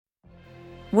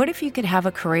What if you could have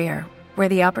a career where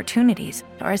the opportunities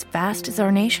are as vast as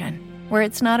our nation, where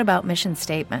it's not about mission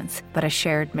statements, but a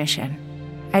shared mission?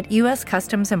 At U.S.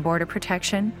 Customs and Border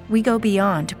Protection, we go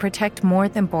beyond to protect more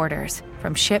than borders.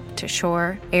 From ship to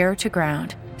shore, air to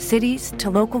ground, cities to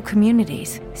local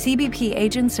communities, CBP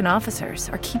agents and officers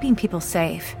are keeping people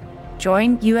safe.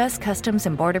 Join U.S. Customs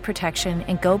and Border Protection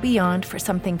and go beyond for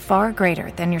something far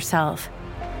greater than yourself.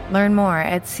 Learn more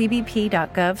at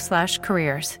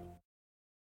cbp.gov/careers.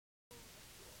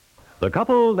 The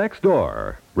Couple Next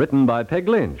Door, written by Peg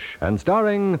Lynch and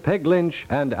starring Peg Lynch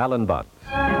and Alan Butts.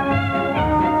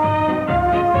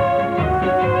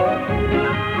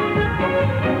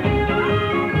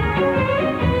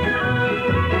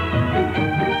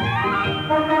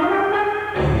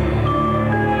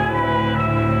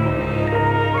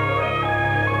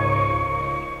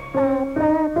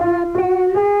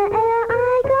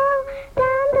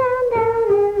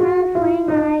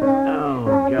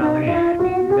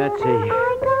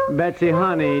 Betsy,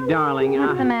 honey, darling.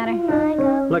 What's the matter?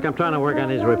 Look, I'm trying to work on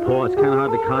his report. It's kind of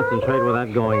hard to concentrate with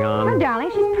that going on. Oh, darling,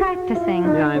 she's practicing.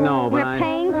 Yeah, I know, but We're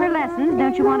paying for lessons.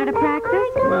 Don't you want her to practice?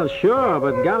 Well, sure,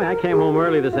 but golly, I came home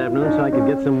early this afternoon so I could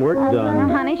get some work Well, done.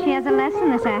 honey, she has a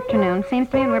lesson this afternoon. Seems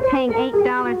to me when we're paying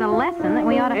 $8 a lesson that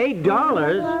we ought to...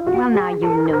 $8? Well, now you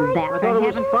knew that. I thought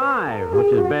it was $5,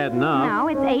 which is bad enough. No,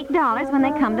 it's $8 when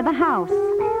they come to the house.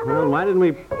 Well, why didn't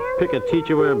we pick a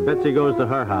teacher where Betsy goes to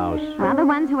her house? Well, the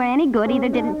ones who were any good either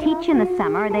didn't teach in the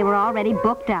summer or they were already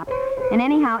booked up. And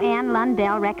anyhow, Ann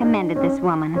Lundell recommended this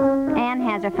woman. Ann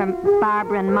has her from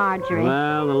Barbara and Marjorie.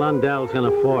 Well, the Lundells can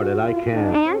afford it. I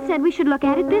can't. Ann said we should look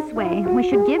at it this way. We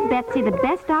should give Betsy the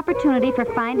best opportunity for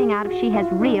finding out if she has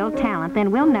real talent.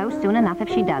 Then we'll know soon enough if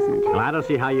she doesn't. Well, I don't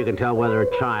see how you can tell whether a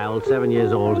child, 7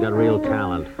 years old, has got real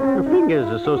talent. Her fingers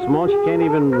are so small she can't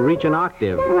even reach an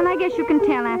octave. Well, I guess you can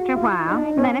tell after a while.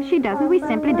 Then if she doesn't, we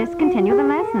simply discontinue the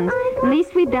lessons. At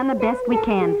least we've done the best we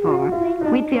can for her.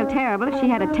 We'd feel terrible if she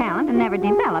had a talent and never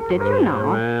developed it, you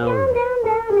know. Well,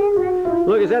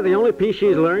 look, is that the only piece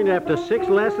she's learned after 6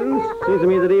 lessons? Seems to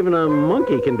me that even a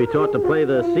monkey can be taught to play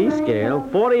the C scale.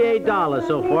 $48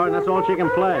 so far, and that's all she can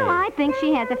play. Well, I think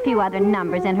she has a few other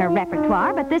numbers in her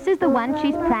repertoire, but this is the one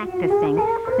she's practicing.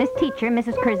 This teacher,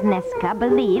 Mrs. Kurzneska,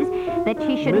 believes that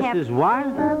she should have... Mrs. what?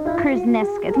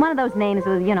 Kurzneska. It's one of those names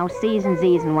with, you know, C's and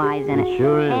Z's and Y's in it. It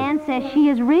sure is. Anne says she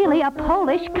is really a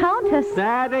Polish countess.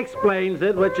 That explains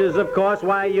it, which is, of course,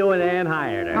 why you and Ann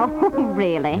hired her. Oh,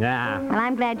 really? Yeah. Well,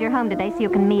 I'm glad you're home today so you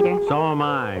can meet her. So am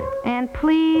I. And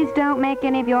please don't make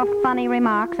any of your funny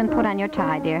remarks and put on your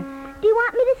tie, dear. Do you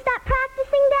want me to stop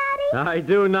practicing, Daddy? I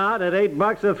do not. At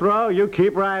 $8 a throw, you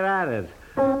keep right at it.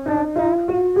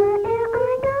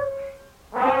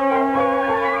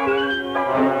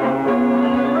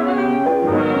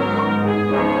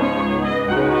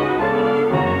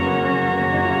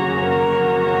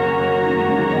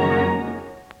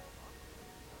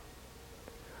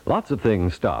 Lots of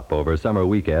things stop over summer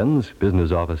weekends.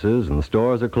 Business offices and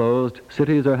stores are closed.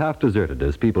 Cities are half deserted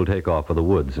as people take off for the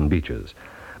woods and beaches.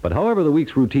 But however the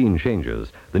week's routine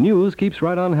changes, the news keeps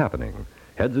right on happening.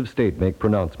 Heads of state make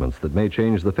pronouncements that may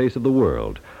change the face of the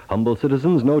world. Humble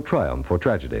citizens know triumph or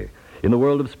tragedy. In the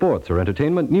world of sports or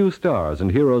entertainment, new stars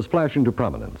and heroes flash into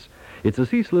prominence. It's a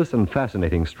ceaseless and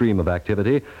fascinating stream of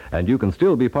activity, and you can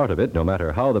still be part of it no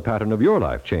matter how the pattern of your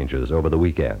life changes over the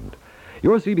weekend.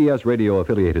 Your CBS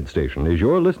radio-affiliated station is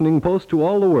your listening post to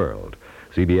all the world.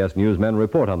 CBS newsmen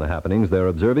report on the happenings they're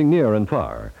observing near and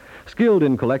far. Skilled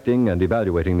in collecting and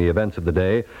evaluating the events of the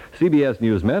day, CBS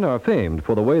newsmen are famed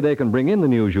for the way they can bring in the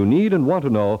news you need and want to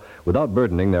know without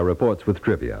burdening their reports with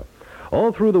trivia.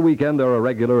 All through the weekend, there are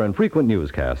regular and frequent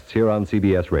newscasts here on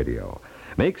CBS Radio.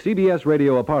 Make CBS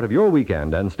Radio a part of your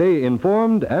weekend and stay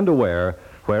informed and aware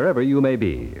wherever you may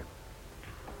be.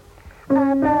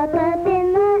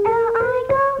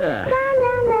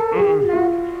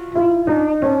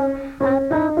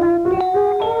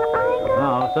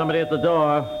 Oh, somebody at the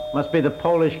door. Must be the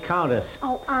Polish countess.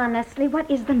 Oh, honestly, what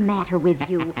is the matter with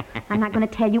you? I'm not going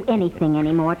to tell you anything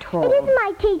anymore at all. It isn't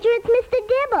my teacher, it's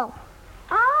Mr. Dibble.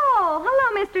 Oh,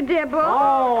 hello, Mr. Dibble.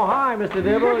 Oh, hi, Mr.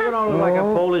 Dibble. You don't look like a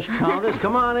Polish countess.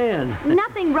 Come on in.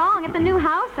 Nothing wrong at the new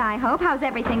house, I hope. How's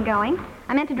everything going?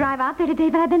 I meant to drive out there today,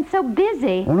 but I've been so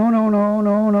busy. Oh,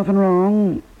 no, nothing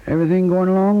wrong. Everything going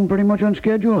along pretty much on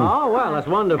schedule. Oh, well, that's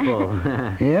wonderful.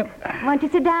 Yep. Won't you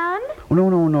sit down? Oh,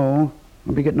 no.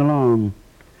 I'll be getting along.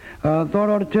 Thought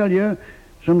I ought to tell you,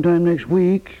 sometime next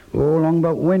week, along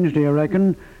about Wednesday, I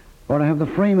reckon, ought to have the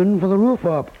framing for the roof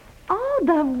up. Oh,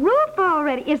 the roof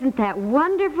already. Isn't that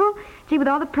wonderful? Gee, with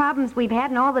all the problems we've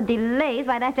had and all the delays,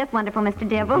 why, that's just wonderful, Mr.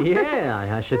 Dibble.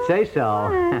 Yeah, I should say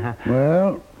so.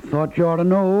 Well, thought you ought to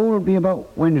know it'll be about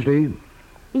Wednesday.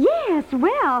 Yes,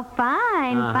 well,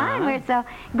 fine. We're so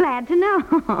glad to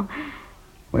know.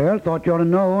 Well, thought you ought to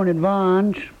know in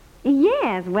advance.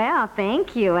 Yes, well,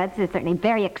 thank you. It's certainly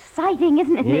very exciting,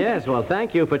 isn't it? Yes, well,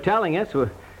 thank you for telling us.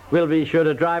 We'll be sure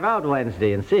to drive out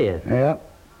Wednesday and see it. Yeah.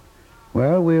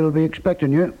 Well, we'll be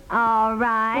expecting you. All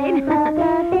right.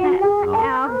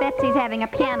 Oh, Betsy's having a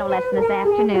piano lesson this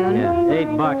afternoon. Yeah,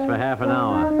 $8 for half an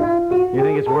hour. You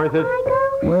think it's worth it?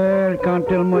 Well, can't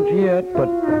tell much yet, but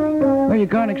well, you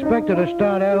can't expect her to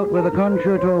start out with a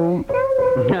concerto.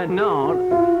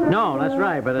 No, that's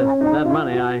right. But that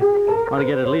money, I ought to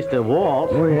get at least a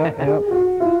waltz. Oh, yeah.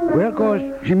 Well, of course,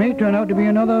 she may turn out to be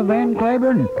another Van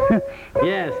Cliburn.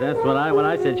 Yes, that's what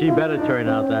I said. She better turn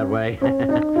out that way.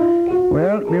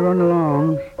 Well, we run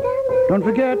along. Don't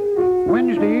forget,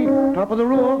 Wednesday, top of the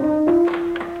roof.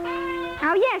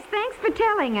 Oh, yes, thanks for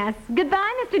telling us.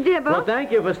 Goodbye, Mr. Dibble. Well,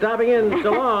 thank you for stopping in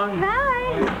so long.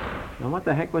 Bye. Now, what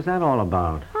the heck was that all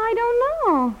about? I don't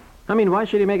know. I mean, why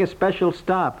should he make a special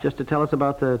stop just to tell us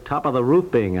about the top of the roof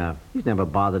being up? He's never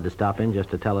bothered to stop in just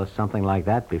to tell us something like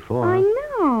that before. I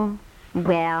know.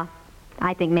 Well,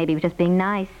 I think maybe he was just being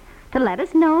nice. To let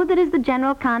us know that as the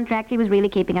general contractor, he was really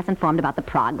keeping us informed about the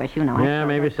progress, you know. Yeah,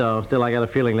 maybe so. Still, I got a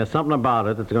feeling there's something about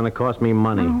it that's going to cost me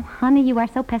money. Oh, honey, you are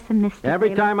so pessimistic. Every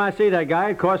really. time I see that guy,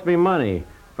 it costs me money.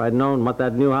 If I'd known what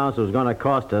that new house was going to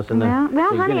cost us in the Well,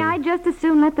 honey, beginning. I'd just as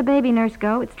soon let the baby nurse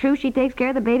go. It's true she takes care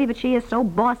of the baby, but she is so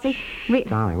bossy.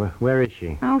 Darling, where is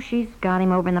she? Oh, she's got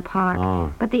him over in the park.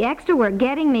 Oh. But the extra work,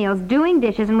 getting meals, doing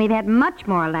dishes, and we've had much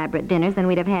more elaborate dinners than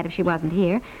we'd have had if she wasn't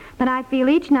here. But I feel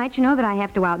each night, you know, that I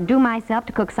have to outdo myself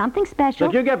to cook something special.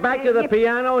 But you get back to the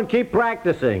piano and keep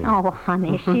practicing. Oh,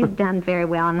 honey, she's done very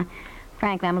well. And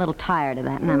frankly, I'm a little tired of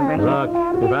that number.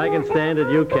 Look, if I can stand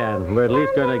it, you can. We're at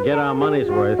least going to get our money's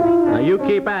worth. Now, you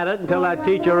keep at it until that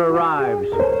teacher arrives.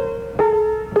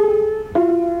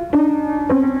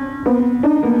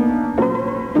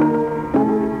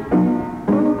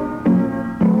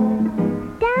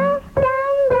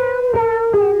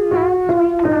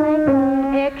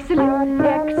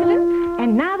 Excellent.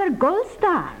 Another gold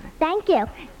star. Thank you.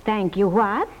 Thank you,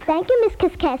 what? Thank you, Miss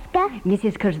Kiskeska.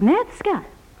 Mrs. Kuznetska.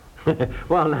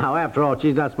 Well, now, after all,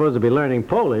 she's not supposed to be learning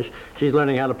Polish. She's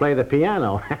learning how to play the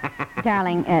piano.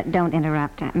 Darling, don't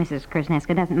interrupt. Mrs.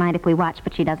 Kuznetska doesn't mind if we watch,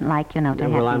 but she doesn't like, you know, to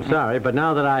have... Well, I'm sorry, but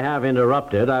now that I have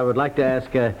interrupted, I would like to ask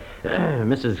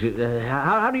Mrs.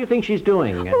 How do you think she's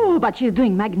doing? Oh, but she's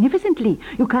doing magnificently.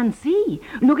 You can see.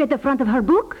 Look at the front of her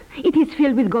book. It is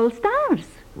filled with gold stars.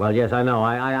 Well, yes, I know.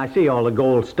 I see all the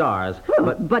gold stars.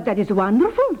 But that is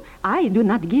wonderful. I do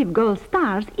not give gold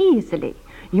stars easily.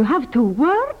 You have to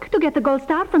work to get the gold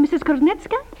star from Mrs.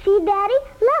 Kuznetska. See, Daddy?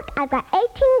 Look, I've got 18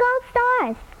 gold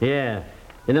stars. Yeah.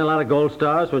 Isn't there a lot of gold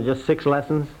stars for just 6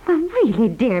 lessons? Well, really,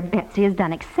 dear Betsy has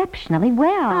done exceptionally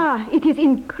well. It is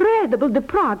incredible the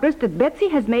progress that Betsy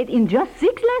has made in just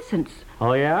 6 lessons.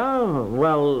 Oh, yeah?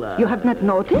 Well... You have not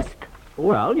noticed?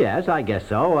 Well, yes, I guess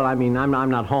so. Well, I mean, I'm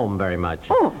not home very much.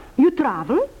 Oh, you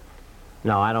travel?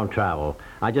 No, I don't travel.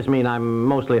 I just mean I'm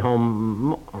mostly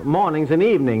home mornings and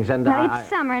evenings, and Well, it's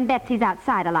summer and Betsy's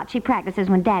outside a lot. She practices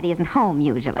when Daddy isn't home,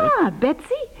 usually.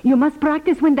 Betsy, you must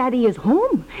practice when Daddy is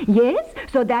home. Yes,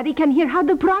 so Daddy can hear how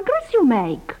the progress you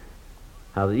make.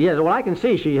 Yes, well, I can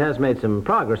see she has made some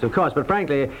progress, of course, but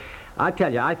frankly, I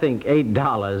tell you, I think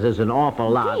 $8 is an awful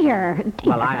lot. Dear.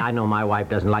 Well, I know my wife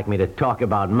doesn't like me to talk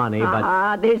about money,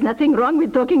 but... There's nothing wrong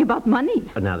with talking about money.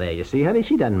 Now, there, you see, honey,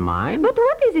 she doesn't mind. But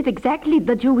what is it exactly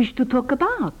that you wish to talk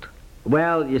about?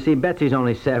 Well, you see, Betsy's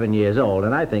only 7 years old,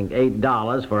 and I think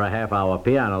 $8 for a half-hour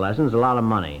piano lesson is a lot of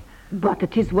money. But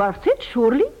it is worth it,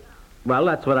 surely. Well,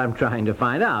 that's what I'm trying to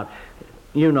find out.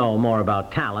 You know more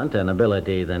about talent and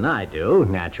ability than I do,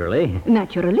 naturally.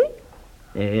 Naturally?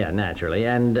 Yeah, naturally.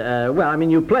 And, well, I mean,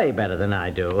 you play better than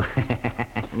I do.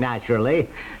 Naturally.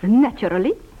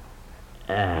 Naturally.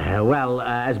 Well,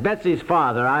 as Betsy's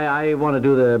father, I want to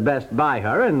do the best by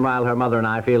her, and while her mother and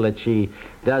I feel that she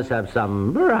does have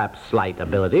some, perhaps, slight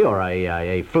ability or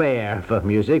a flair for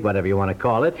music, whatever you want to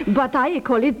call it. But I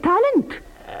call it talent.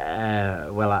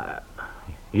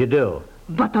 You do?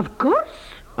 But of course.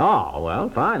 Oh, well,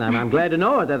 fine. I'm glad to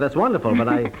know it. That's wonderful, but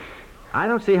I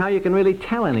don't see how you can really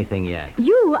tell anything yet.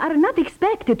 You are not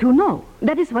expected to know.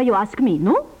 That is why you ask me,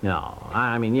 no? No,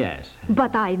 I mean, yes.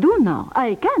 But I do know.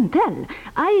 I can tell.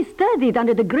 I studied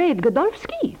under the great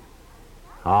Godowsky.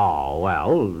 Oh,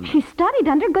 well... She studied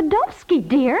under Godowsky,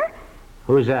 dear.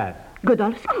 Who's that?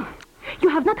 Godowsky. You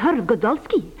have not heard of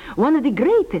Godowsky, one of the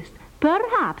greatest,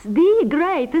 perhaps the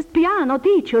greatest piano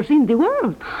teachers in the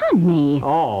world. Honey.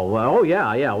 Oh, well,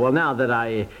 yeah. Well, now that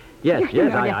I Yes,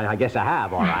 I guess I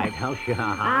have, all right. Oh, sure.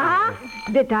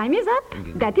 The time is up.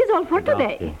 That is all for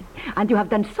today. Okay. And you have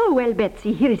done so well,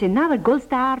 Betsy. Here is another gold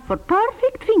star for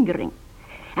perfect fingering,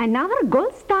 another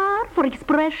gold star for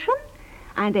expression,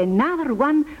 and another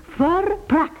one for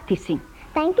practicing.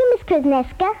 Thank you, Miss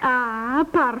Kuznetska. Ah,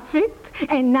 perfect.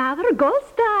 Another gold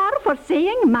star for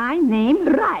saying my name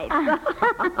right.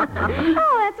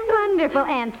 Oh, that's wonderful.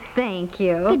 And thank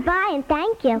you. Goodbye and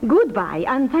thank you. Goodbye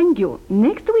and thank you.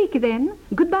 Next week, then.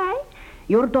 Goodbye.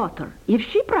 Your daughter, if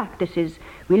she practices,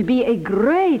 will be a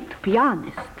great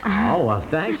pianist. Oh, well,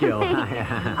 thank you.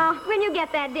 Oh, when you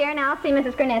get that, dear, and I'll see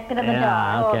Mrs. Korneska to the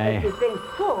Yeah, door. okay. She's been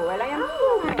so well. I am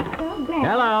So glad.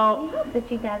 Hello. I hope that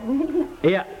she doesn't.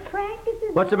 Yeah. Practice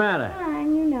is What's the all matter?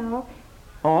 time, you know.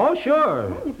 Oh, sure.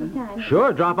 Wonderful time.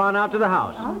 Sure, drop on out to the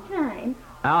house. All the time.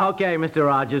 Okay, Mr.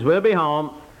 Rogers, we'll be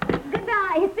home.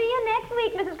 Goodbye. See you next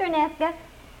week, Mrs. Korneska.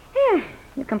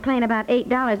 You complain about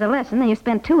 $8 a lesson, then you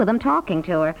spend 2 of them talking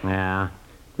to her. Yeah.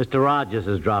 Mr. Rogers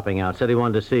is dropping out. Said he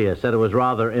wanted to see us. Said it was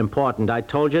rather important. I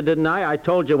told you, didn't I? I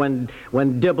told you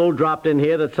when Dibble dropped in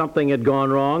here that something had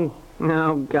gone wrong.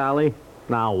 Oh, golly.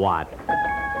 Now what?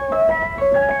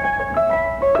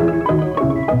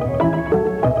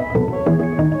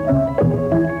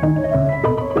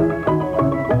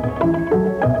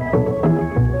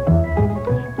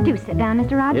 Do sit down,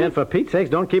 Mr. Rogers. Yeah, for Pete's sakes,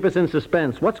 don't keep us in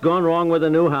suspense. What's gone wrong with the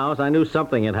new house? I knew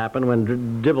something had happened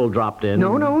when Dibble dropped in.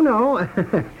 No.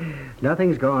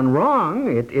 Nothing's gone wrong.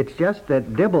 It's just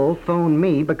that Dibble phoned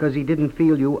me because he didn't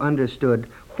feel you understood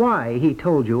why he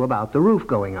told you about the roof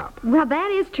going up. Well,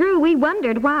 that is true. We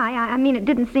wondered why. I mean, it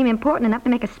didn't seem important enough to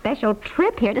make a special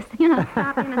trip here to,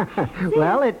 stop in and see.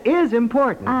 Well, it is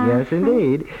important. Yes,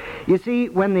 indeed. You see,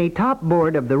 when the top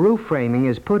board of the roof framing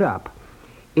is put up,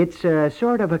 it's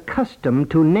sort of a custom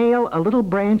to nail a little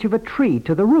branch of a tree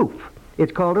to the roof.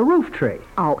 It's called a roof tree.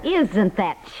 Oh, isn't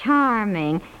that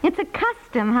charming? It's a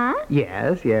custom, huh?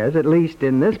 Yes, at least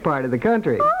in this part of the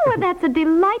country. Oh, that's a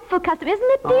delightful custom,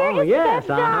 isn't it, dear? Oh, Isn't yes.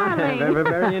 that darling? Very,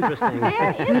 very interesting.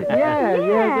 Yes,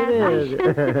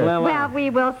 it is. Well, we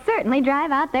will certainly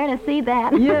drive out there to see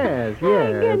that. Yes.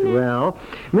 goodness. Well,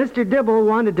 Mr. Dibble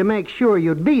wanted to make sure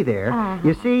you'd be there.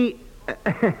 You see,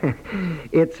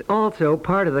 it's also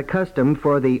part of the custom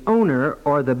for the owner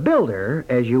or the builder,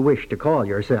 as you wish to call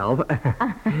yourself,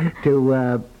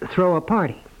 to throw a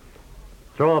party.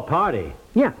 Throw a party?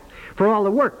 Yeah, for all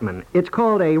the workmen. It's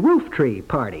called a roof tree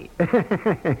party.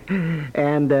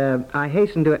 And I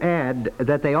hasten to add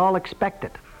that they all expect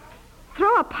it.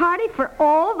 Throw a party for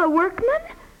all the workmen?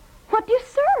 What do you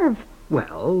serve?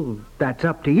 Well, that's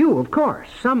up to you, of course.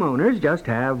 Some owners just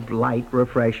have light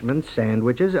refreshments,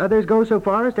 sandwiches. Others go so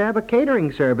far as to have a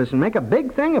catering service and make a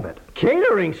big thing of it.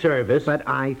 Catering service? But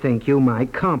I think you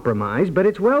might compromise. But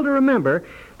it's well to remember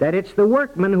that it's the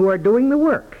workmen who are doing the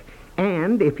work.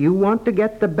 And if you want to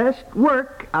get the best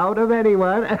work out of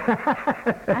anyone...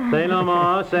 Say no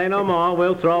more.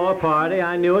 We'll throw a party.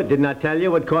 I knew it. Didn't I tell you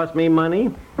it would cost me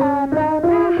money?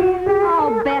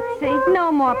 Oh, Betsy,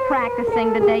 no more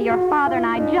practicing today. Your father and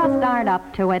I just aren't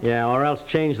up to it. Yeah, or else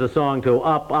change the song to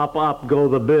Up, Up, Up, Go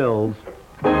the Bills.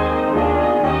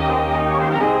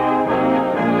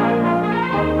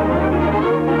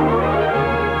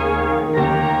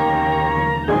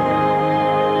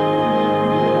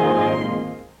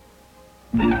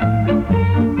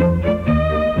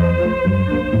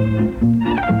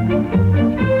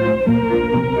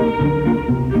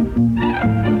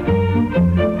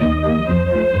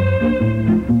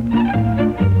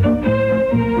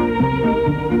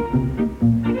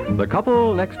 The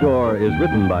Couple Next Door is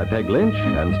written by Peg Lynch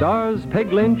and stars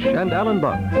Peg Lynch and Alan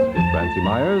Bunce, with Francie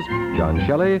Myers, John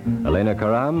Shelley, Elena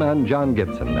Karam, and John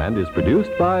Gibson, and is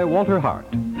produced by Walter Hart.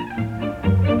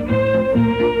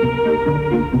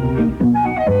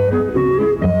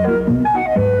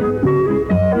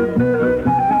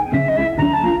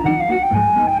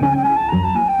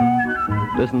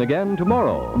 Listen again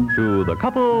tomorrow to The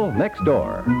Couple Next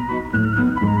Door.